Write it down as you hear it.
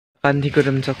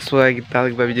Sakantikon saksuai kita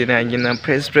lagi video ni angin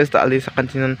press tak alih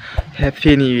Sakantikon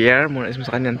Happy New Year. Mula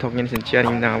semuanya kan talking sencian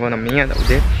ini nak apa namanya tak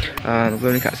udah. Nuku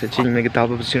ni kat sencing mereka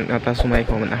tahu betul apa semua yang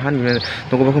kau menahan. Gimana?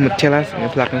 Nuku bahu mutjelas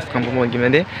pelakon sekarang pun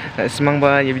gimana deh. Semang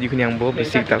bah ya video ni yang bawa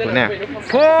bisik tak kau ni. 4,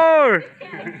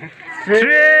 3,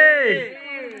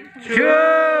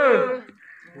 2,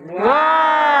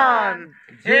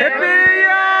 1. Happy New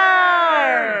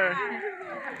Year.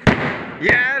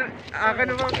 Yeah.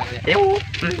 Akan apa?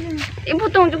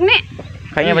 Potong juk ni.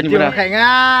 Kayaknya baju mana? Kayaknya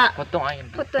Potong aja.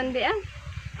 Potong dia.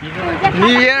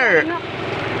 New Year.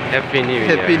 Happy New Year.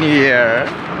 Happy New Year.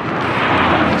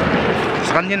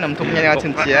 Sekarang namtuknya yang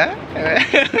cincia.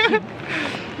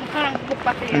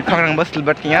 Mukarang bas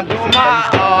lebatnya.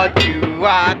 Oh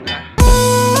juat.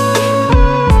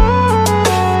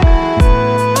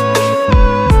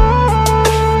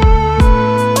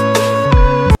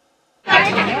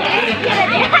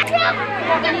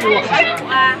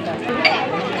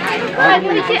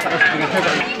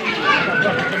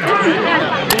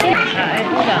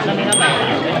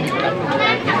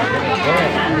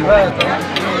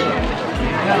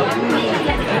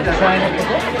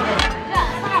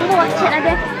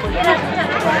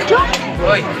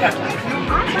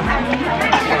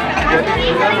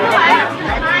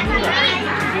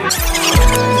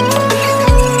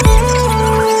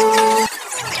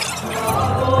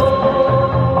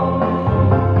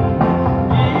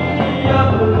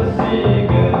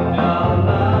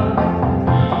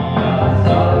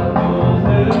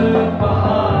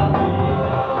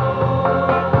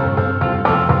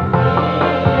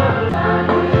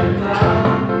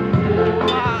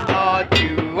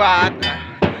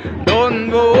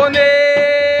 Don bone.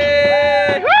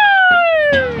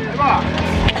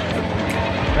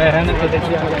 hendak kita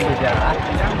siang yang bicara.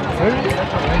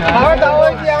 Hai tahu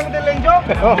siang telenjok.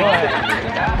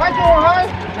 Hai Tuhan.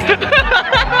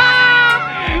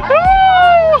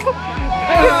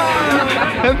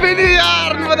 Happy New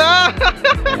Year pada.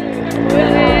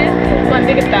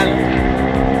 Mandi ketal.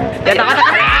 Ya tak ada.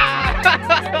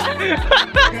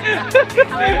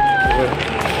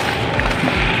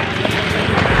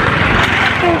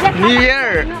 New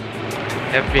Year.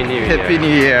 Happy New Year. Happy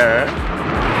New Year.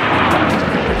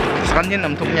 Sekarang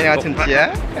namtuknya yang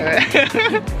cincia.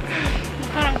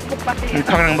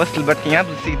 Mukarang bas lebatnya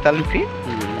bersih talipin.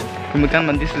 Kemudian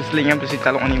mandi seselingnya bersih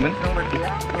talong animan.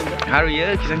 Haru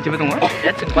ya, kisah coba tunggu.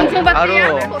 Haru.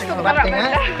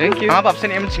 Thank you. Apa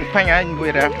absen em singpai ya ibu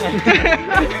ya.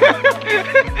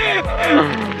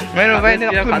 Mana baik ni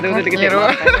nak kandung tu kita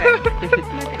ro.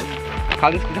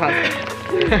 Kandung kita.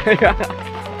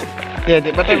 Ya,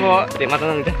 di mata mo, di mata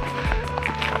nanti.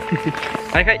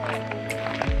 Hai kai.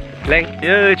 Leng,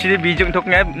 ya ciri bijung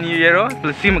toknya New Year ro.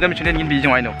 Bersih macam macam ni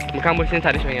bijung aino. Mukam bersih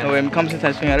tadi semuanya. Oh, mukam bersih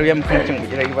tadi semuanya. Ya mukam cung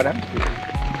lagi pada.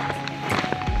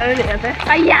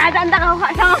 Ayah, anda kau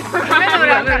sama.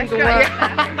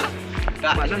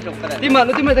 Di mana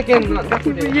tak kena?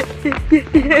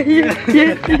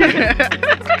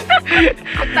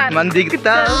 Mandi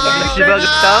kita, siapa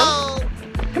kita?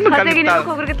 Kata gini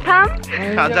kau berketam.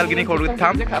 Kajal gini kau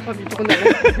berketam.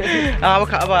 Apa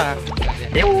apa?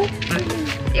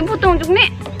 Potong juk ni.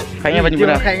 Kayaknya baju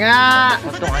mana? Kayaknya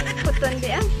Potong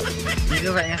dia. itu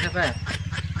kayaknya siapa?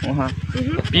 Wah.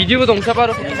 Biji potong siapa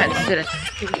tu?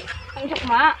 Juk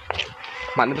mak.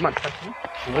 Mana tu mak?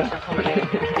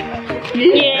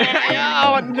 Ya,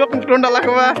 awan jok ronda lah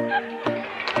kau.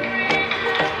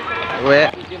 We.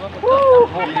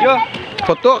 Yo.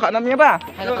 Foto kat namanya apa?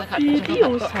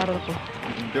 Video saru tu.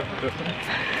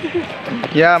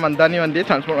 Ya, mandani mandi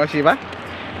transportasi apa?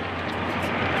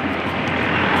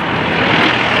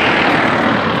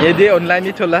 Ya dia online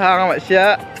ni colah hang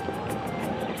Malaysia.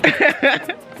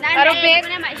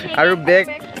 Arubek.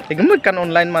 Gemuk kan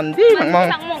online mandi mak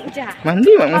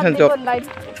mandi mak sancok.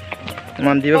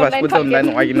 Mandi pas pun online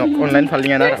lagi nok online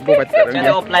palingan nak buat Jadi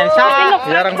offline sah.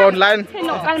 ya orang online.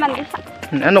 Lokal mandi.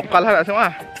 Lokal lah semua.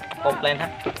 Offline ha.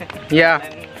 Ya.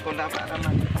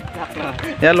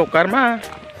 Ya lokal mah.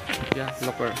 Ya,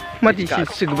 lokal. Mati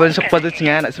segaban sepada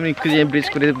singa nak semua kerja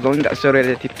bridge kuda going tak sore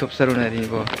tip top saru nari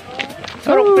bo.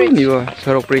 Sorok bridge. Ni bo,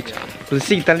 sorok bridge.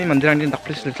 Bersih kita ni mandiran dia tak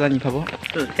please lepas ni apa?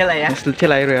 Kela ya.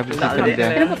 Setelah lain ya bersih tadi dia.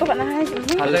 Yana foto kat nahai.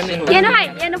 Yana hai,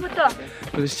 yana foto.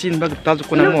 Bersih bag tajuk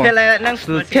ko namo. Kela nang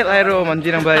Setelah lain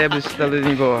mandiran bayar bersih tadi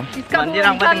ni bo.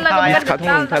 mandirang bating kaya.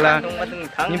 Katong tala.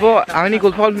 Ni bo, ang ni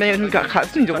golfball na yun ka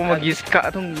kasin joko magis ka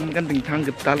atong gandeng tang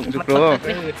getal untuk lo.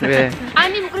 Be.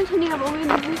 Ani bukan sini ngabo ini.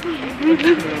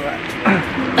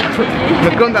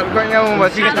 Mekron dal ko nya mo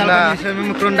masih na.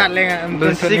 Mukron dat leng.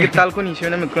 Bersih getal ko ni siya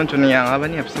na mekron chuni yang apa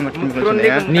ni absen mekron chuni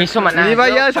yang. Ni so mana? Ni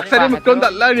ba ya saksari mekron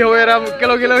dal la ni hoera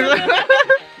kilo.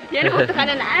 Yan ang foto ka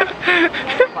na na.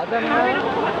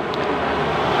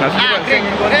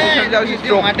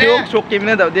 Stroke game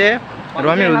na daw de.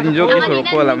 Rami rodin jok ki soro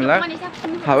ko alam la.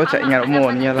 Hawa cha ingar mo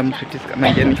ni alam 50s ka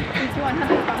na gen.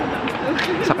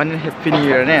 Sakan happy new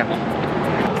year ne.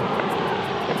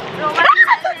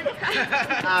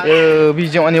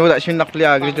 Video ani wala shin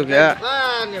naklia gitu ya.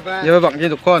 Ya bang je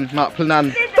tukon ma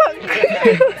phulnan.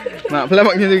 Ma phula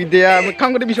bang je dia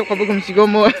kang ko de bisok ko bugum sigo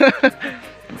mo.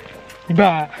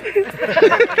 Iba.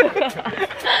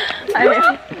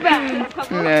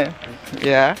 Nè,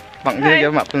 dạ, bạn đi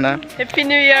cho mặt nè. Happy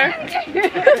New Year.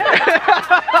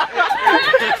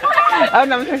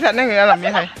 Nằm khách sạn người ta làm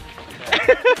như thế.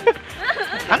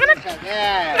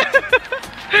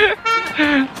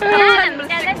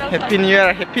 Happy New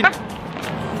Year, happy.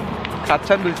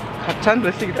 가찬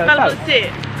불씨 기타 살.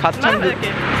 가찬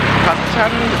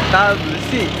기타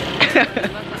불씨.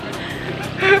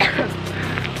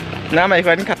 Nama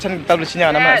ikan kacan kita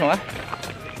bersihnya nama semua.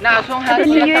 Happy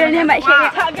New Year ni mbak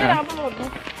Syed.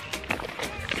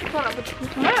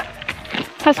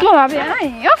 Haslo apa ya?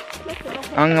 Yo.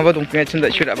 Ang apa tungkungnya cinta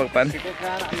syurga bakpan.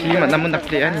 Ini mana namun tak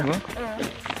dia ni apa?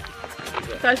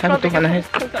 Kan tu mana hai?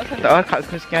 Tak kal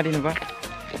khusnya di ni apa?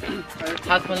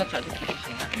 Khas malah tak ada.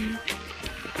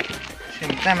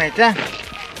 Cinta macam.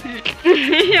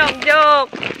 Yok jok.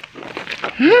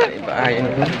 Bahaya ni.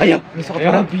 Ayo, misal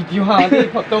apa video ha?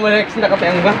 Foto mereka sila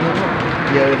kapeng ba?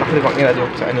 Ya, tak boleh pakai radio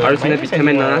saat ni. Harus ada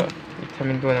vitamin na.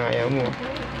 Vitamin tu na ayaw mo.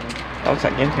 Tahu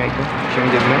sakit macam itu. Cuma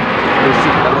dia bilang,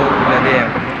 bersih kalau bila dia.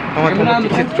 Kamu tu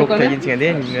mesti stroke kayak gini dia,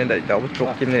 ni dah tahu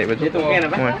stroke ni betul.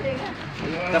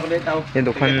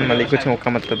 Yang tu kan malikut cuma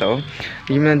kamat tahu.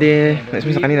 Gimana dia?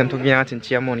 Misalkan ni nanti kita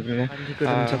cincin mau ni gimana?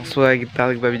 Sesuai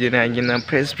kita lagi video ni, gimana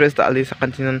press tak alih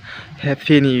Sakantikon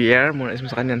Happy New Year. Mau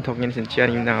misalkan nanti kita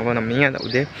cincin gimana apa namanya tak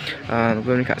udah. Nuku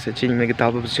ni kat cincin gimana kita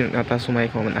Abovetvofficial atas semua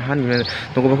ikon menahan gimana.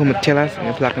 Nuku baku mencelas,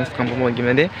 pelakon sekarang mau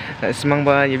gimana dia? Semang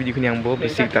bah ya video ni yang bawa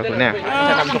bersih kita pun ya.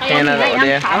 Cakap soknya nak tak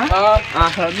udah.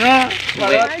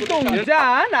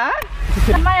 Jangan.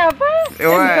 Sama apa?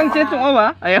 Kang cecung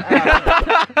apa? Ayo.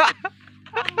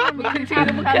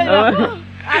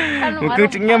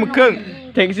 Mukeng cingnya mukeng.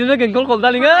 댕신을 갱걸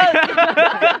골다링은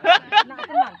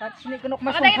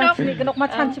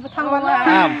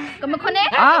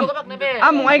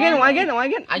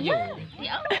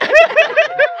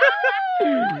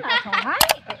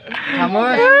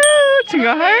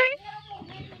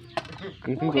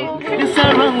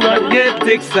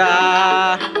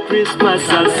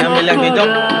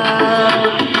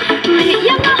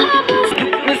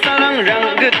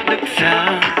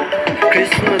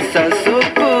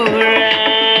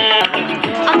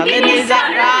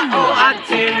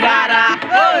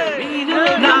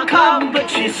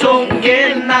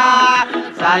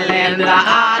Salenda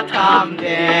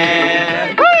atamde,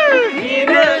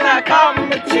 idena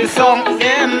kamchi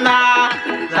songena.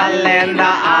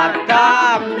 Salenda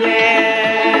atamde.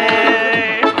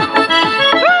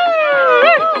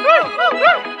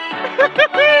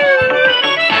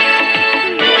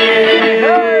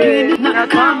 Idena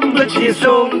kamchi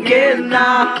songena.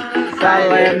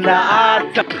 Salenda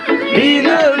atam.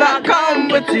 Idena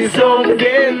kamchi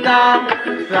songena.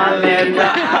 Salenda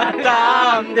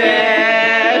atamde.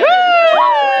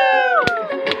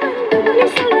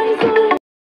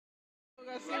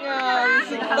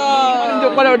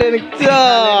 Manjuk pada udah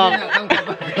ngecek.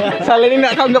 Salah ini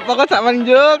nak kamu apa kau tak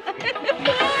manjuk?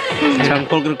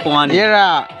 Cangkul kerpungan. Iya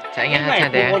ra. Saya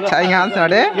ingat deh. Saya ingat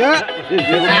deh. Ya.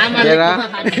 Iya ra.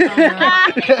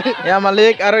 Ya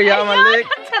Malik, aru ya Malik.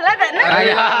 Salah tak nak?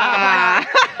 Ayah.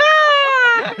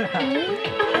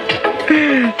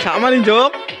 Sama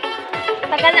manjuk.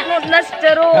 Takkan nak ngelas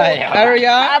terus. Aru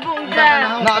ya. Abung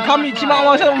dah. Nak kami cuma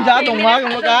mau saya jatuh mah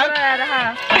kamu kan?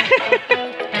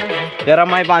 Ya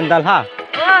ramai bandal ha.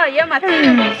 Oh, ya mati.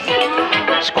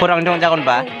 Kurang dong jangan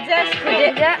ba. Just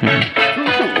kerja.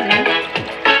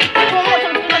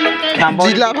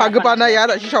 Jila pagpana ya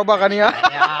tak coba kan ya.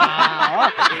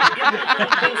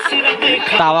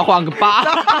 Tawa ko ang gepa.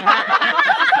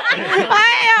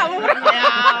 Ayo.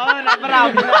 Nak perang.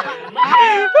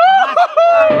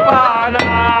 Pana.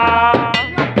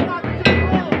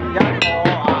 Ya ko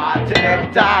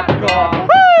acek jatko.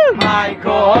 Mai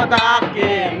ko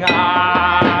takinga.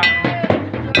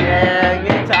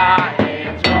 Yengi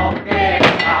chae choke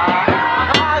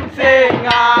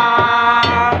ansinga.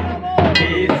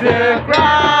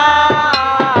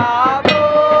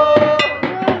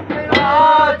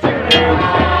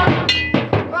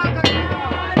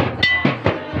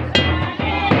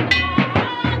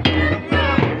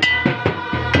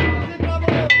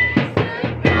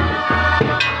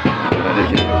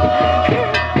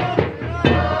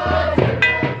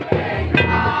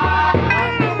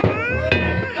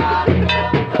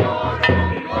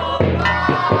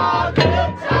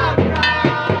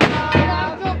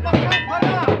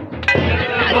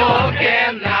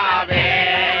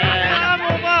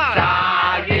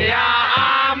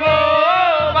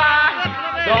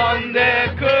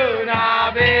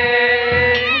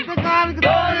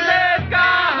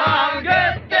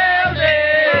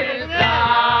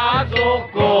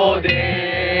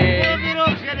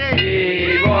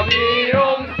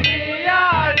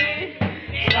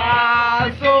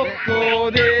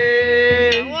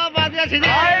 sini.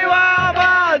 Aiwa.